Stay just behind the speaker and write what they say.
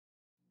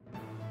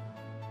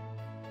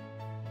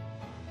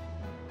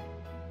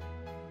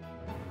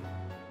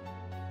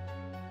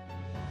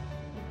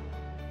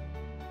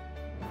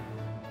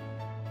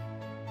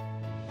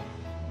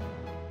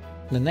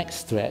The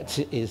next threat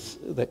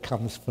that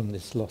comes from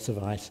this loss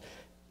of ice,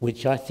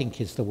 which I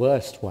think is the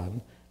worst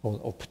one,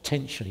 or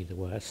potentially the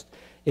worst,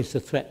 is the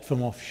threat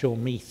from offshore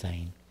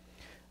methane.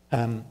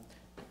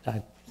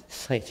 I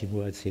say it in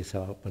words here,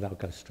 but I'll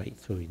go straight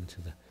through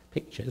into the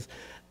pictures.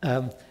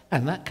 And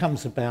that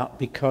comes about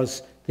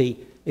because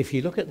if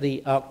you look at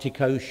the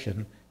Arctic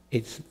Ocean,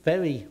 it's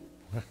very...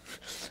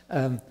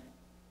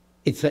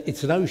 it's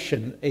an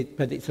ocean,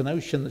 but it's an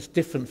ocean that's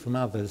different from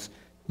others.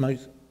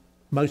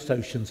 Most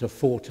oceans are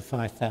 4,000 to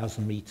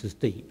 5,000 meters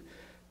deep,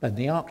 and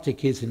the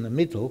Arctic is in the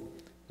middle.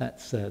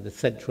 That's the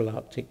central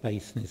Arctic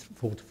basin is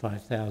 4,000 to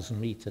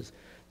 5,000 meters.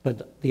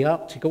 But the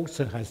Arctic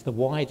also has the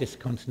widest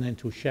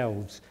continental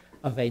shelves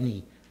of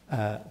any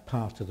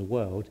part of the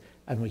world,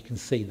 and we can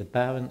see the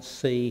Barents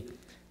Sea,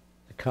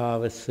 the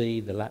Kara Sea,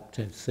 the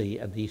Laptev Sea,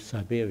 and the East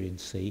Siberian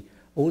Sea.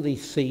 All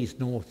these seas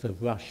north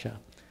of Russia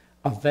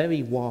are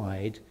very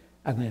wide,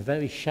 and they're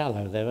very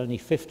shallow. They're only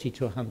 50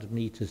 to 100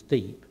 meters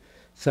deep.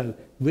 So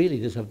really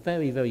there's a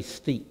very, very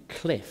steep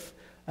cliff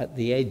at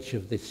the edge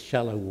of this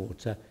shallow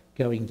water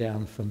going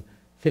down from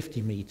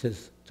 50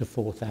 meters to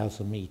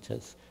 4,000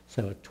 meters.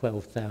 So a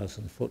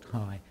 12,000 foot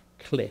high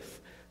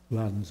cliff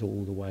runs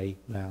all the way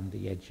around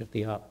the edge of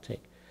the Arctic.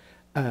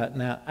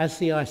 Now, as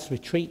the ice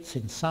retreats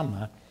in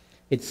summer,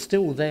 it's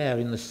still there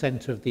in the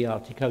center of the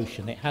Arctic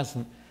Ocean.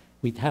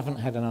 We haven't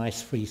had an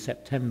ice-free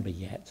September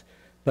yet,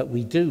 but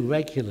we do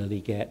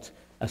regularly get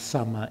a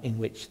summer in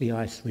which the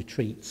ice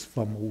retreats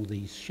from all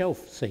these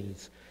shelf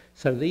seas.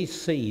 So these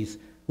seas,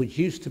 which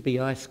used to be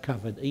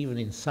ice-covered even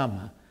in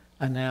summer,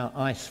 are now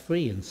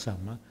ice-free in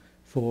summer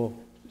for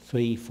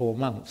 3-4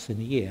 months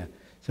in a year.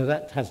 So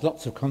that has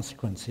lots of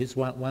consequences.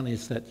 One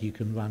is that you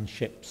can run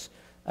ships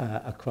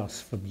across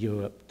from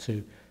Europe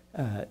to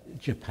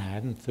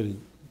Japan through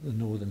the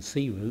Northern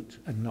Sea route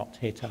and not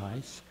hit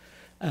ice.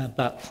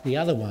 But the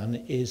other one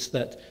is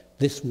that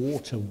this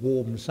water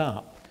warms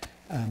up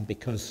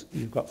because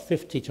you've got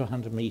 50 to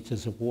 100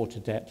 meters of water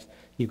depth.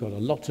 You've got a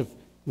lot of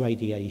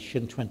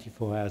radiation,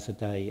 24 hours a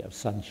day of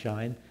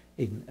sunshine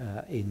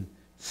in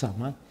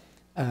summer,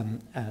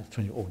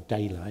 or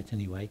daylight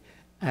anyway.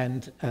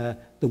 And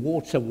the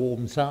water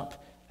warms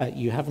up.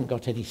 You haven't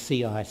got any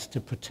sea ice to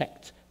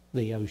protect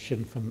the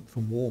ocean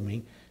from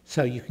warming.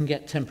 So you can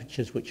get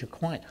temperatures which are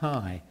quite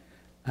high.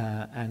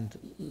 And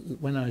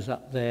when I was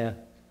up there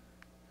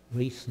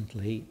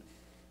recently,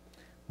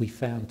 we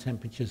found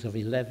temperatures of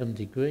 11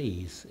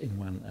 degrees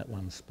at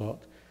one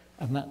spot,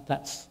 and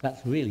that's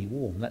really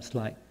warm. That's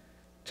like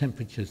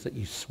temperatures that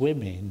you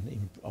swim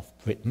in off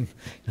Britain,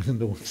 in the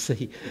North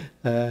Sea.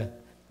 And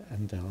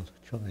I'll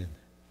try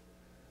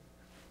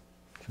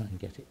and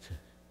get it to...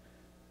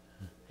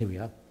 here we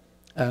are.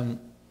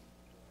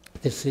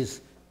 This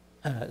is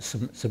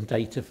some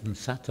data from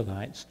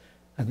satellites,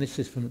 and this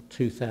is from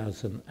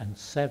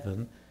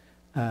 2007.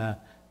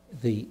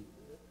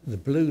 The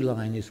blue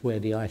line is where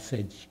the ice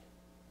edge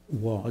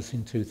was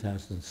in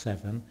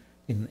 2007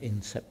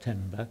 in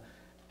September,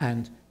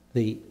 and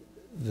the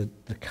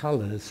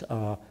colours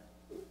are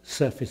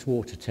surface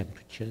water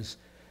temperatures,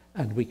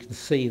 and we can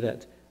see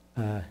that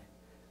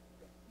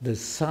there's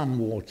some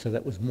water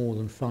that was more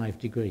than 5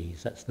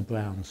 degrees, that's the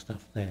brown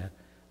stuff there,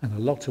 and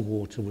a lot of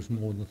water was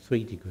more than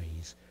 3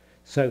 degrees.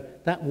 So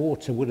that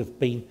water would have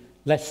been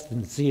less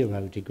than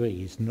 0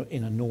 degrees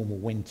in a normal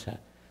winter,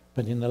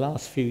 but in the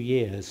last few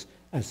years,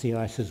 as the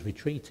ice has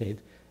retreated,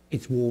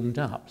 it's warmed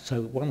up.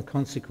 So one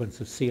consequence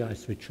of sea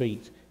ice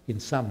retreat in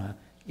summer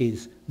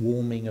is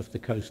warming of the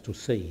coastal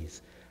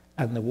seas.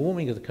 And the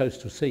warming of the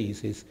coastal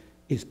seas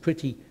is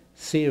pretty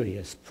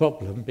serious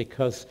problem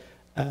because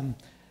on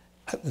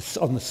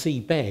the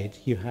seabed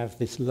you have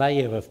this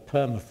layer of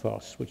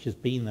permafrost which has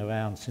been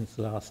around since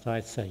the last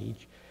ice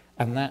age,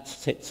 and that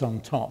sits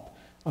on top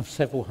of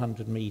several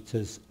hundred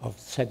meters of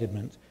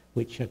sediment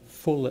which are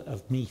full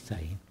of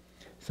methane.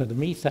 So the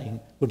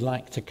methane would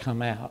like to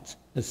come out,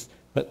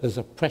 but there's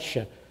a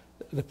pressure.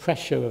 The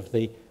pressure of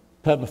the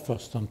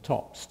permafrost on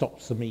top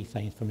stops the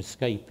methane from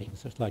escaping.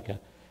 So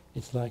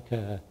it's like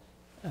a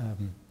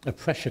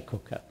pressure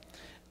cooker.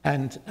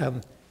 And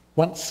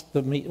once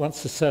the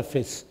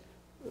surface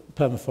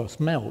permafrost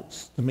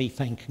melts, the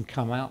methane can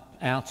come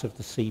out of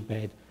the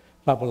seabed,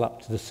 bubble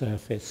up to the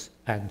surface,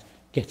 and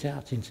get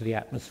out into the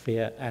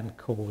atmosphere and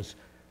cause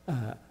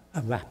a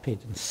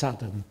rapid and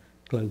sudden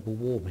global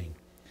warming.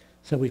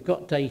 So we've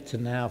got data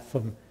now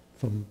from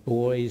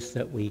buoys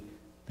that we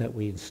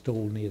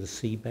install near the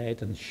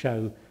seabed and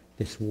show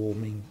this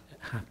warming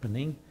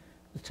happening.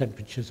 The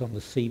temperatures on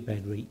the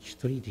seabed reach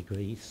 3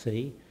 degrees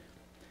C,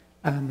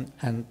 and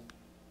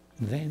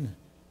then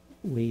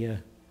we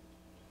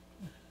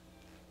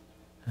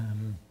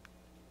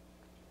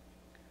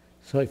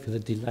sorry for the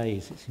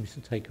delays, it seems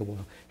to take a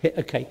while.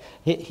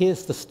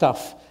 Here's the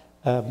stuff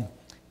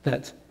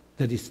that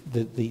is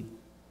the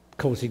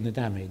causing the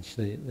damage.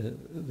 The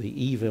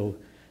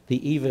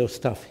evil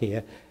stuff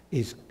here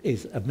is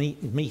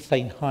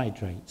methane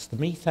hydrates. The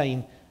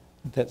methane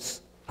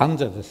that's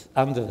under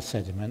the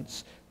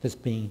sediments that's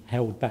being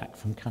held back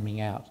from coming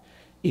out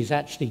is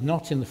actually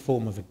not in the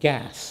form of a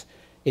gas.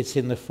 it's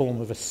in the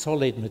form of a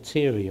solid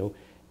material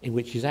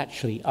which is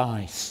actually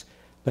ice,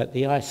 but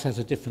the ice has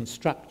a different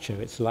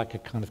structure. It's like a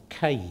kind of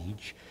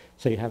cage.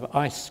 So you have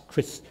ice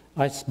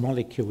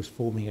molecules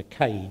forming a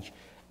cage,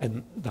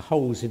 and the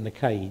holes in the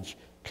cage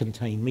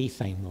contain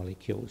methane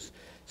molecules.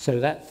 So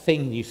that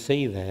thing you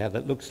see there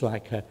that looks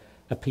like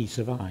a piece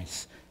of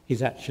ice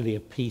is actually a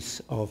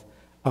piece of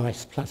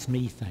ice plus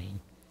methane.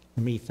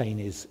 The methane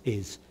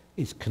is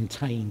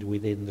contained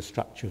within the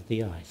structure of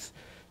the ice.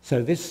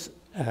 So this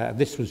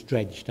was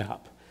dredged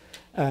up.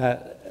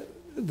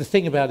 The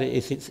thing about it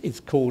is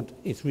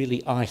it's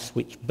really ice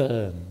which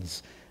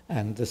burns,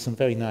 and there's some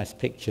very nice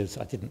pictures.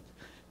 I didn't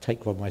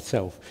take one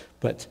myself,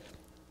 but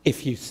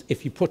if you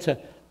put a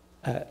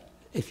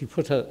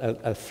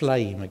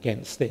flame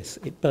against this,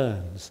 it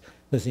burns.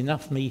 There's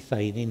enough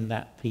methane in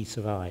that piece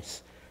of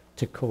ice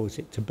to cause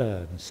it to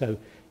burn. So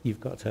you've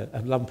got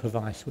a lump of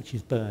ice which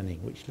is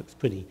burning, which looks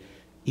pretty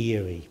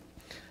eerie.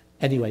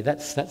 Anyway,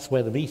 that's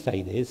where the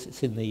methane is.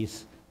 It's in the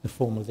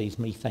form of these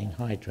methane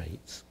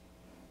hydrates.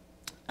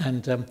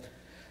 And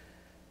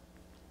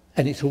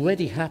it's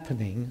already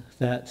happening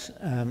that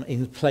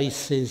in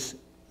places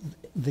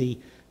the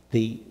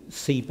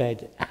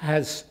seabed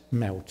has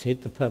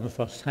melted, the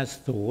permafrost has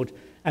thawed,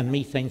 and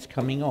methane's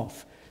coming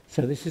off.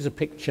 So this is a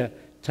picture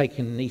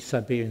taken in the East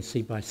Siberian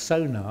Sea by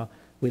sonar.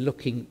 We're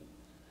looking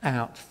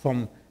out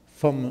from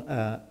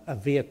a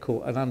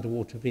vehicle, an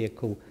underwater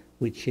vehicle,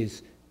 which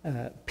is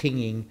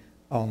pinging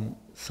on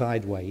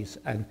sideways,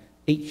 and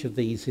each of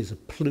these is a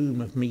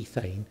plume of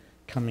methane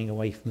coming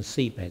away from the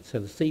seabed. So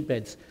the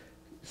seabed's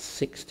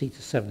 60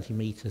 to 70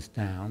 meters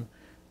down,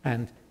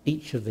 and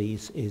each of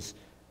these is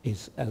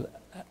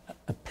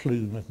a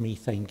plume of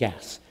methane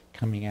gas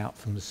coming out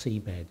from the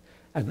seabed.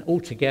 And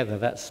altogether,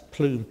 that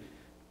plume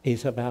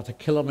is about 1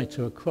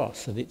 kilometer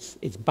across, and it's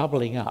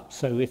bubbling up.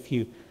 So if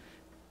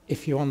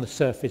you're on the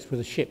surface with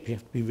a ship, you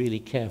have to be really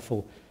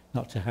careful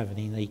not to have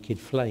any naked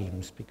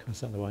flames,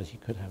 because otherwise you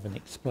could have an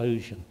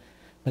explosion.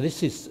 Now,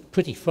 this is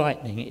pretty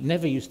frightening. It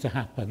never used to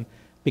happen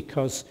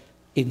because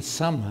in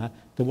summer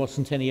there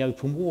wasn't any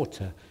open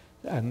water,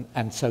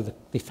 and so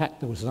the fact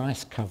there was an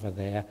ice cover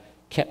there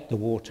kept the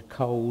water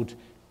cold,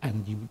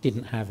 and you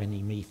didn't have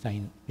any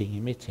methane being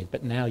emitted.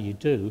 But now you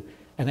do,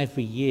 and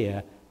every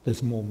year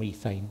there's more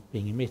methane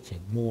being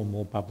emitted, more and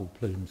more bubble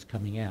plumes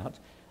coming out,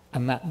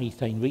 and that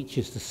methane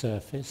reaches the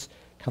surface,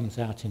 comes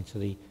out into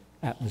the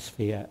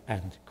atmosphere,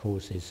 and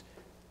causes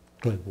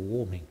global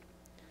warming.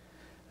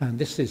 And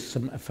this is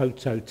a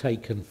photo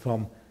taken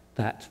from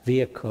that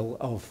vehicle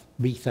of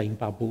methane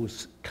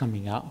bubbles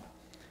coming up,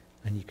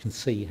 and you can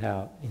see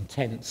how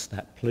intense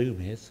that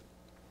plume is.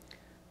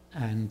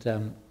 And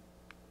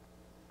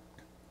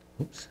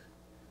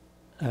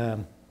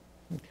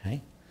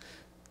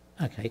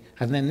okay,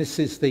 and then this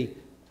is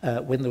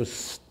when there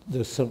was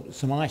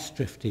some ice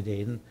drifted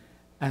in,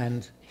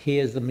 and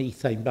here's the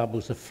methane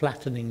bubbles are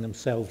flattening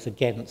themselves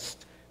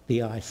against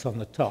the ice on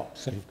the top,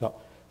 so you've got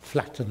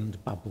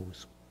flattened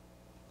bubbles.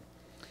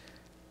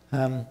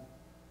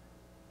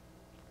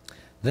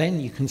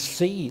 Then you can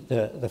see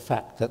the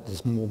fact that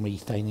there's more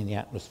methane in the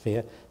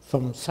atmosphere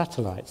from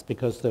satellites,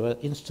 because there are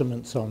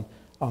instruments on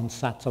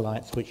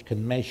satellites which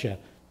can measure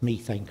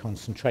methane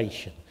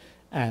concentration.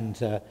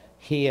 And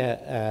here,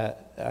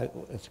 a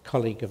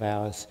colleague of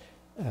ours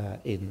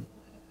in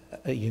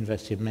at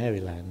University of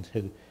Maryland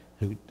who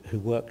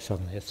works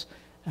on this,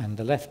 and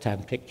the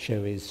left-hand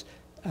picture is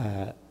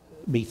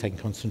methane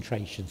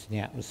concentrations in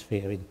the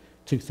atmosphere in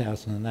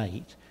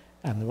 2008,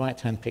 and the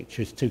right-hand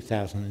picture is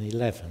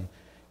 2011.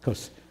 Of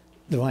course,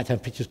 the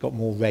right-hand picture's got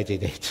more red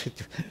in it,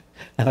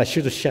 and I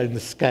should have shown the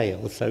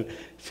scale, so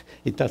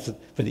it doesn't,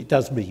 but it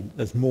does mean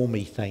there's more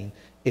methane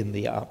in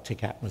the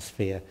Arctic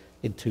atmosphere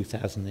in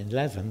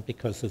 2011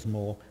 because there's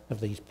more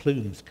of these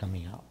plumes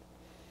coming up.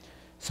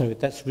 So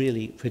that's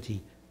really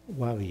pretty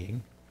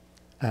worrying.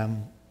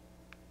 And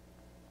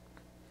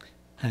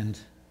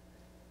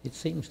it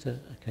seems to,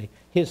 okay,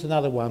 here's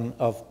another one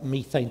of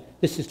methane.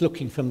 This is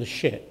looking from the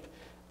ship,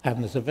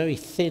 and there's a very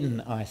thin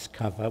ice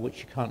cover which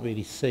you can't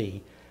really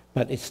see,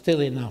 but it's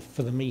still enough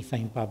for the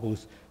methane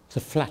bubbles to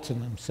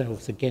flatten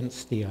themselves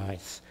against the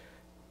ice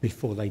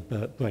before they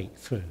break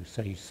through.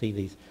 So you see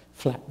these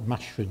flat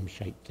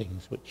mushroom-shaped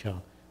things, which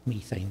are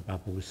methane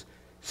bubbles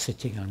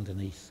sitting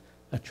underneath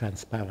a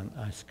transparent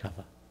ice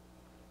cover.